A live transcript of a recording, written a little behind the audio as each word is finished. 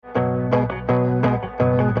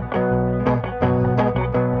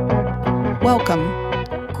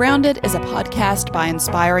Welcome. Grounded is a podcast by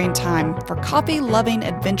Inspiring Time for coffee-loving,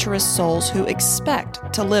 adventurous souls who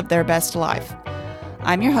expect to live their best life.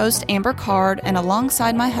 I'm your host, Amber Card, and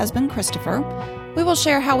alongside my husband, Christopher, we will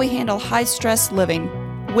share how we handle high-stress living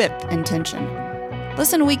with intention.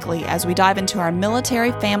 Listen weekly as we dive into our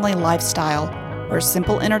military family lifestyle, where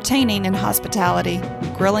simple entertaining and hospitality,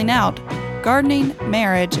 grilling out, gardening,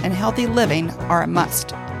 marriage, and healthy living are a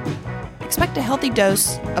must. Expect a healthy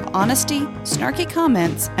dose of honesty, snarky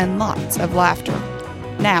comments, and lots of laughter.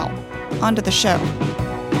 Now, on to the show.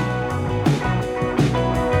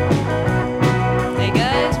 Hey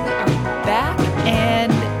guys, we are back,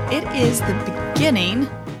 and it is the beginning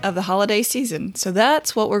of the holiday season. So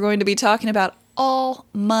that's what we're going to be talking about all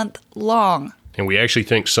month long. And we actually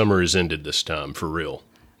think summer is ended this time, for real.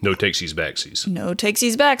 No takesies backsies. No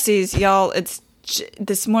takesies backsies, y'all.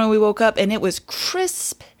 This morning we woke up and it was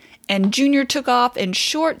crisp. And Junior took off in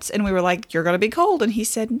shorts, and we were like, "You're going to be cold." And he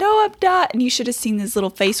said, "No, I'm not." And you should have seen his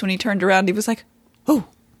little face when he turned around. He was like, "Oh,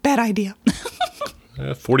 bad idea."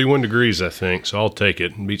 41 degrees, I think, so I'll take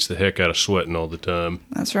it. It beats the heck out of sweating all the time.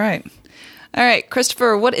 That's right. All right,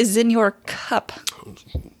 Christopher, what is in your cup?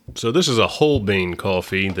 So this is a whole bean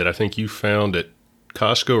coffee that I think you found at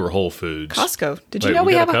Costco or Whole Foods. Costco. Did you know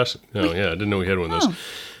we have a... Costco? Oh, yeah, I didn't know we had one of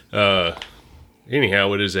those.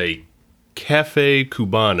 Anyhow, it is a Cafe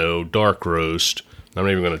Cubano dark roast. I'm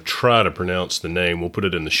not even going to try to pronounce the name. We'll put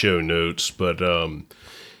it in the show notes. But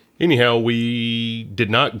anyhow, we did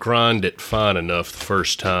not grind it fine enough the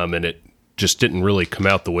first time, and it just didn't really come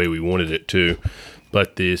out the way we wanted it to.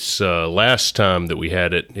 But this last time that we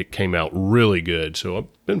had it, it came out really good. So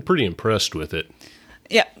I've been pretty impressed with it.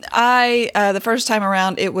 Yeah, the first time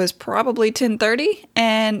around, it was probably 10:30,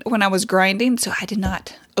 and when I was grinding, so I did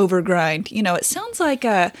not overgrind. You know, it sounds like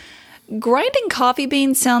grinding coffee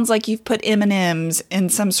beans sounds like you've put M&Ms in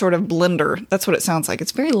some sort of blender. That's what it sounds like.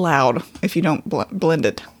 It's very loud if you don't blend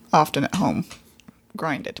it often at home.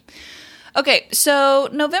 Grind it. Okay, so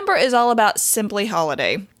November is all about Simply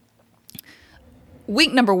Holiday.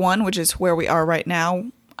 Week number 1, which is where we are right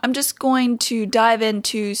now, I'm just going to dive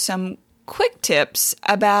into some quick tips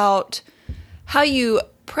about how you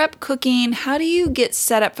prep cooking. How do you get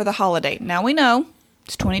set up for the holiday? Now we know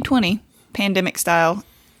it's 2020, pandemic style,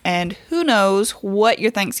 and who knows what your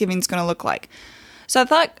Thanksgiving is going to look like. So I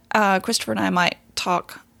thought Christopher and I might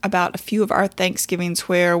talk about a few of our Thanksgivings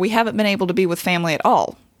where we haven't been able to be with family at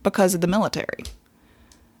all because of the military.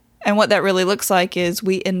 And what that really looks like is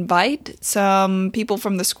we invite some people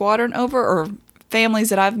from the squadron over, or families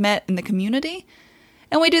that I've met in the community,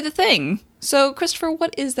 and we do the thing. So, Christopher,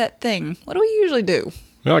 what is that thing? What do we usually do?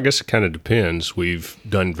 Well, I guess it kind of depends. We've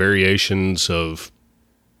done variations of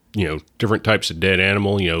different types of dead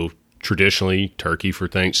animal, traditionally turkey for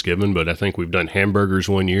Thanksgiving, but I think we've done hamburgers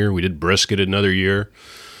one year. We did brisket another year.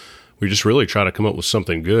 We just really try to come up with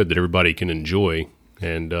something good that everybody can enjoy.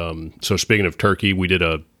 And so speaking of turkey, we did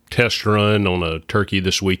a test run on a turkey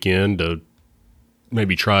this weekend to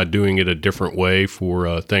maybe try doing it a different way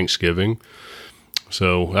for Thanksgiving.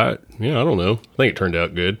 So, I don't know. I think it turned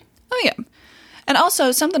out good. Oh, yeah. And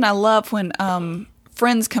also something I love when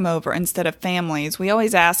friends come over instead of families. We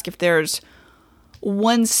always ask if there's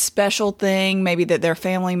one special thing maybe that their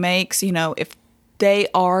family makes. If they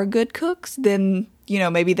are good cooks, then,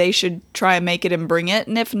 maybe they should try and make it and bring it.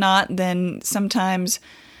 And if not, then sometimes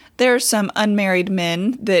there are some unmarried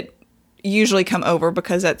men that usually come over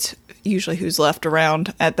because that's usually who's left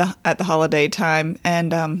around at the holiday time.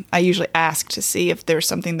 And I usually ask to see if there's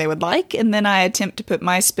something they would like, and then I attempt to put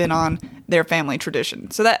my spin on their family tradition.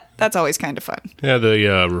 So that's always kind of fun. Yeah,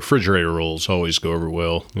 the refrigerator rolls always go over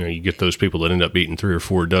well. You get those people that end up eating 3 or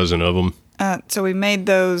 4 dozen of them. So we made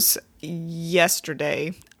those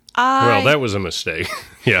yesterday. Well, that was a mistake.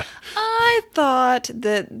 Yeah. I thought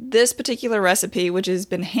that this particular recipe, which has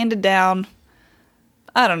been handed down,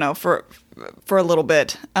 I don't know, for a little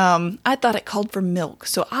bit, I thought it called for milk.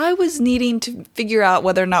 So I was needing to figure out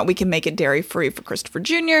whether or not we can make it dairy-free for Christopher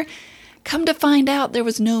Jr. Come to find out there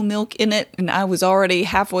was no milk in it, and I was already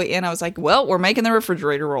halfway in. I was like, well, we're making the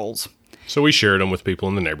refrigerator rolls. So we shared them with people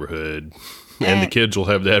in the neighborhood, and the kids will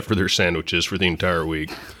have that for their sandwiches for the entire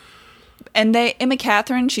week. And Emma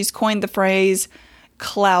Catherine, she's coined the phrase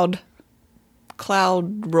cloud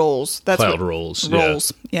rolls. That's cloud rolls.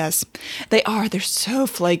 Rolls, yeah. Yes. They're so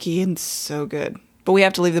flaky and so good. But we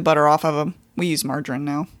have to leave the butter off of them. We use margarine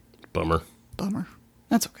now. Bummer.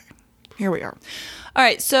 That's okay. Here we are. All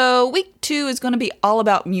right, so week 2 is going to be all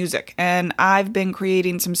about music. And I've been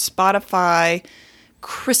creating some Spotify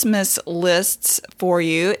Christmas lists for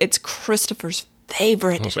you. It's Christopher's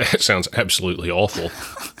favorite. That sounds absolutely awful.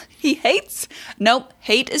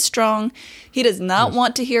 Hate is strong. He does not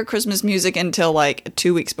want to hear Christmas music until like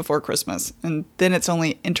 2 weeks before Christmas. And then it's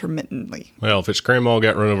only intermittently. Well, if it's Grandma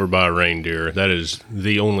Got Run Over by a Reindeer, that is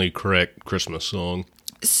the only correct Christmas song.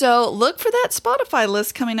 So look for that Spotify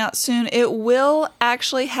list coming out soon. It will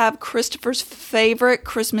actually have Christopher's favorite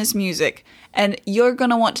Christmas music. And you're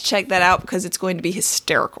going to want to check that out because it's going to be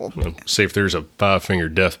hysterical. See if there's a Five Finger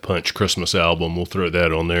Death Punch Christmas album. We'll throw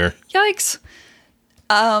that on there. Yikes.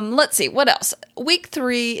 Let's see. What else? Week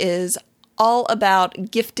 3 is all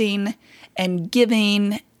about gifting and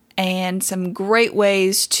giving and some great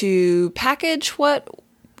ways to package what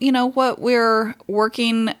we're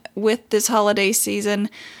working with this holiday season.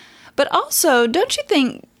 But also, don't you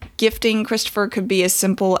think gifting, Christopher, could be as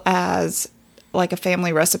simple as like a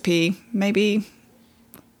family recipe, maybe?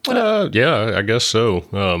 Yeah, I guess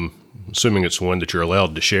so. Assuming it's one that you're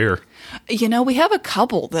allowed to share. We have a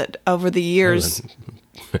couple that over the years...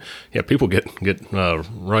 Yeah, people get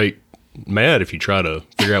right mad if you try to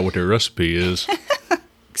figure out what their recipe is.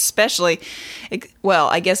 Especially, well,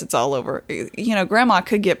 I guess it's all over. Grandma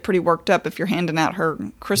could get pretty worked up if you're handing out her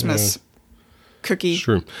Christmas cookie.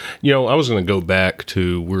 Sure. I was going to go back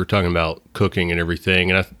to, we were talking about cooking and everything,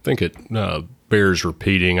 and I think it bears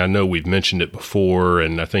repeating. I know we've mentioned it before,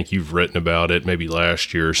 and I think you've written about it maybe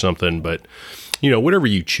last year or something, but whatever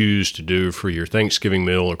you choose to do for your Thanksgiving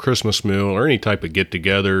meal or Christmas meal or any type of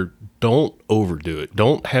get-together, don't overdo it.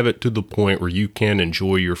 Don't have it to the point where you can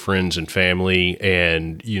enjoy your friends and family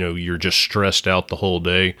and, you're just stressed out the whole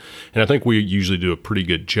day. And I think we usually do a pretty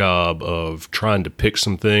good job of trying to pick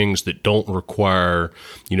some things that don't require,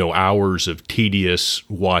 hours of tedious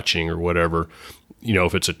watching or whatever.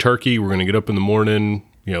 If it's a turkey, we're going to get up in the morning,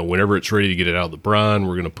 whenever it's ready to get it out of the brine,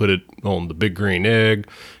 we're going to put it on the big green egg,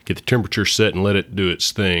 get the temperature set, and let it do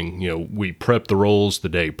its thing. We prep the rolls the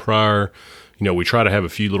day prior. We try to have a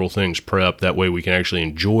few little things prepped. That way we can actually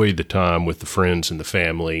enjoy the time with the friends and the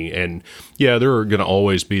family. And, yeah, there are going to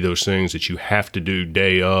always be those things that you have to do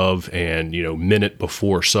day of and, minute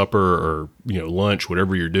before supper or, lunch,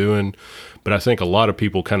 whatever you're doing. But I think a lot of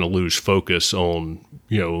people kind of lose focus on,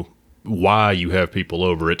 why you have people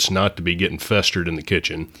over. It's not to be getting festered in the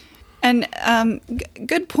kitchen. And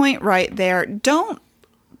good point right there. Don't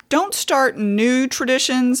start new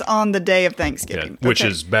traditions on the day of Thanksgiving. Yeah, which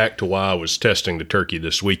is back to why I was testing the turkey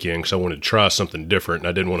this weekend, because I wanted to try something different, and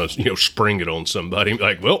I didn't want to spring it on somebody.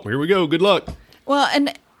 Like, well, here we go. Good luck. Well,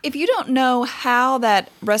 and if you don't know how that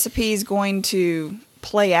recipe is going to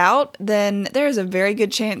play out, then there's a very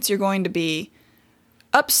good chance you're going to be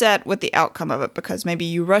upset with the outcome of it because maybe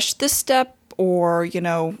you rushed this step or,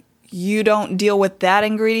 you don't deal with that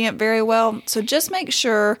ingredient very well. So just make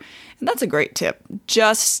sure, and that's a great tip,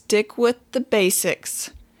 just stick with the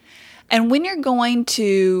basics. And when you're going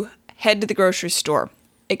to head to the grocery store,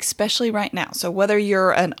 especially right now, so whether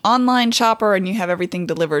you're an online shopper and you have everything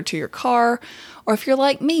delivered to your car, or if you're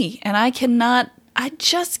like me and I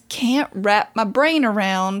just can't wrap my brain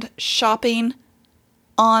around shopping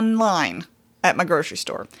online at my grocery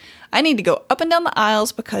store. I need to go up and down the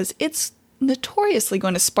aisles because it's notoriously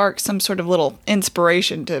going to spark some sort of little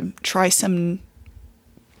inspiration to try some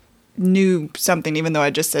new something, even though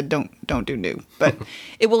I just said don't do new. But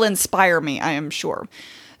it will inspire me, I am sure.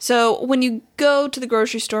 So when you go to the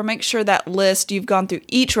grocery store, make sure that list, you've gone through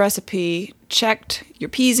each recipe, checked your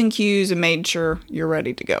P's and Q's, and made sure you're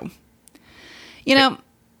ready to go.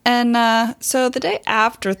 And so the day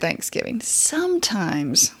after Thanksgiving,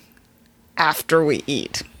 sometimes after we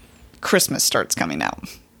eat, Christmas starts coming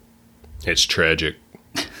out. It's tragic.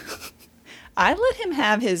 I let him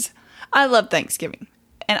have I love Thanksgiving.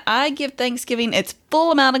 And I give Thanksgiving its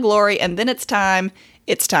full amount of glory, and then it's time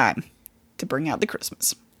to bring out the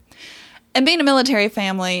Christmas. And being a military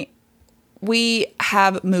family, we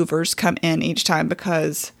have movers come in each time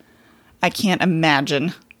because I can't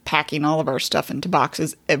imagine packing all of our stuff into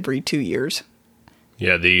boxes every 2 years.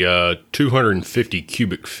 Yeah, the 250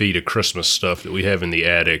 cubic feet of Christmas stuff that we have in the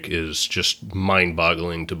attic is just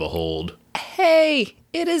mind-boggling to behold. Hey,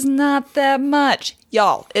 it is not that much.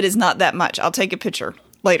 Y'all, it is not that much. I'll take a picture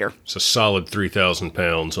later. It's a solid 3,000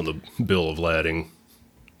 pounds on the bill of lading.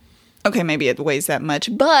 Okay, maybe it weighs that much,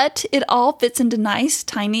 but it all fits into nice,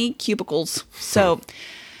 tiny cubicles. So,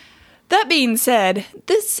 that being said,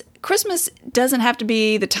 this Christmas doesn't have to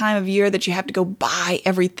be the time of year that you have to go buy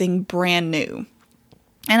everything brand new.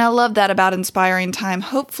 And I love that about Inspiring Time.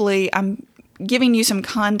 Hopefully, I'm giving you some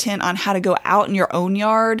content on how to go out in your own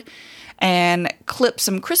yard and clip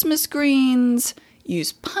some Christmas greens,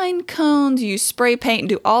 use pine cones, use spray paint, and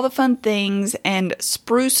do all the fun things and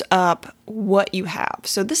spruce up what you have.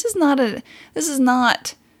 So this is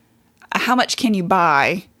not how much can you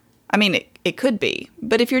buy I mean, it could be.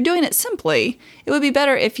 But if you're doing it simply, it would be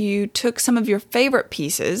better if you took some of your favorite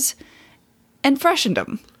pieces and freshened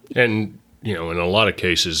them. And, in a lot of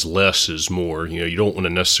cases, less is more. You don't want to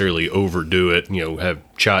necessarily overdo it, have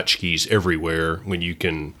tchotchkes everywhere when you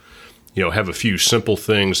can, have a few simple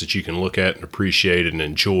things that you can look at and appreciate and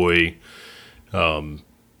enjoy,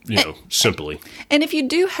 simply. And if you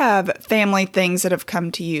do have family things that have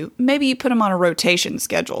come to you, maybe you put them on a rotation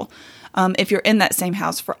schedule. If you're in that same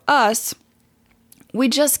house. For us, we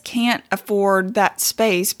just can't afford that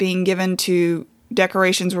space being given to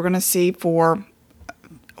decorations we're going to see for,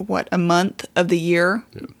 a month of the year.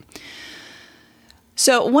 Yeah.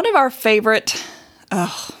 So one of our favorite,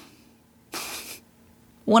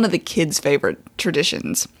 one of the kids' favorite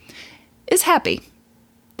traditions is Happy,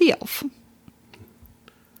 the elf.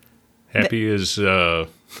 Happy is,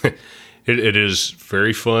 it is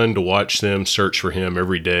very fun to watch them search for him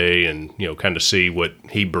every day and, kind of see what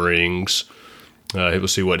he brings.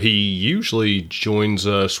 Let's see what he usually joins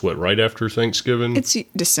us, right after Thanksgiving? It's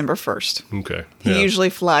December 1st. Okay. He usually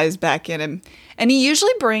flies back in and he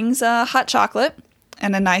usually brings hot chocolate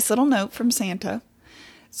and a nice little note from Santa.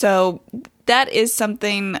 So that is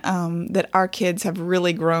something that our kids have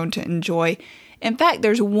really grown to enjoy. In fact,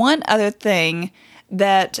 there's one other thing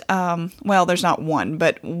that, there's not one,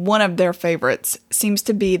 but one of their favorites seems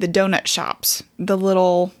to be the donut shops, the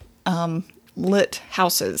little lit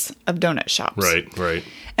houses of donut shops. Right.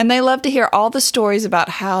 And they love to hear all the stories about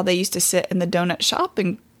how they used to sit in the donut shop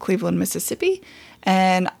in Cleveland, Mississippi,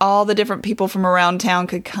 and all the different people from around town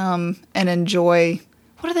could come and enjoy,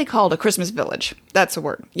 what are they called? A Christmas village. That's the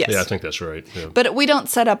word. Yes. Yeah, I think that's right. Yeah. But we don't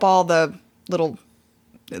set up all the little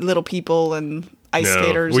people and ice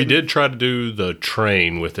skaters. We did try to do the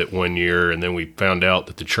train with it one year, and then we found out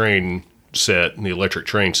that the train set, the electric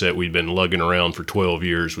train set we'd been lugging around for 12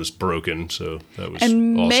 years was broken, so that was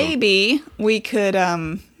awesome. Maybe we could,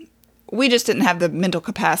 we just didn't have the mental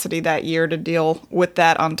capacity that year to deal with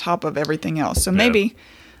that on top of everything else. So maybe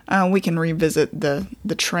we can revisit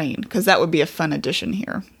the train, because that would be a fun addition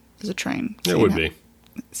here, as a train. It would be.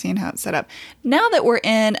 Seeing how it's set up. Now that we're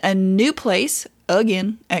in a new place,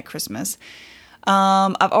 again, at Christmas,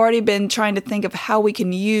 I've already been trying to think of how we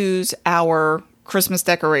can use our Christmas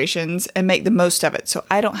decorations and make the most of it, so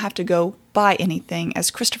I don't have to go buy anything,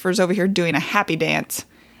 as Christopher's over here doing a happy dance.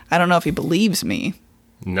 I don't know if he believes me.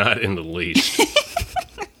 Not in the least.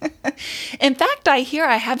 In fact, I hear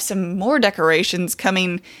I have some more decorations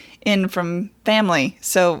coming in from family,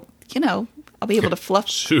 so, I'll be able to fluff.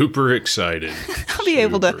 Super excited. I'll be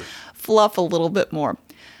able to fluff a little bit more.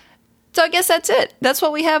 So I guess that's it. That's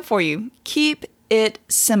what we have for you. Keep it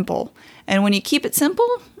simple. And when you keep it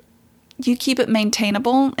simple, you keep it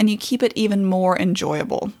maintainable, and you keep it even more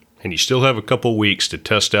enjoyable. And you still have a couple weeks to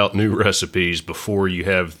test out new recipes before you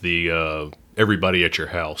have the everybody at your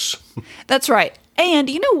house. That's right. And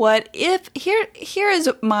you know what? Here is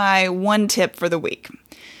my one tip for the week.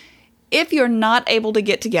 If you're not able to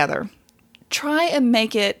get together, try and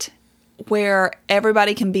make it where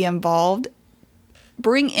everybody can be involved.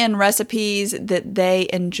 Bring in recipes that they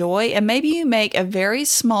enjoy, and maybe you make a very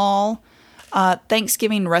small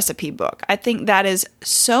Thanksgiving recipe book. I think that is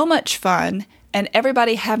so much fun, and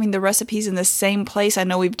everybody having the recipes in the same place. I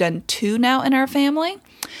know we've done 2 now in our family.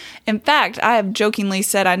 In fact, I have jokingly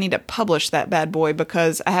said I need to publish that bad boy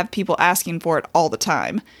because I have people asking for it all the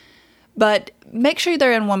time. But make sure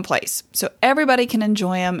they're in one place so everybody can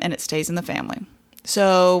enjoy them and it stays in the family.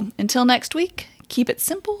 So until next week, keep it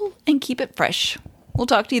simple and keep it fresh. We'll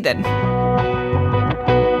talk to you then.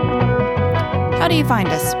 How do you find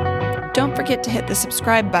us? Don't forget to hit the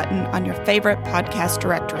subscribe button on your favorite podcast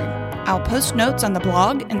directory. I'll post notes on the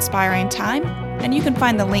blog, Inspiring Time, and you can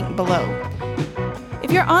find the link below.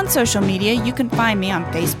 If you're on social media, you can find me on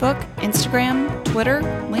Facebook, Instagram, Twitter,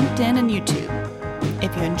 LinkedIn, and YouTube.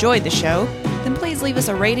 If you enjoyed the show, then please leave us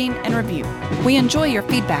a rating and review. We enjoy your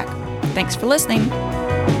feedback. Thanks for listening.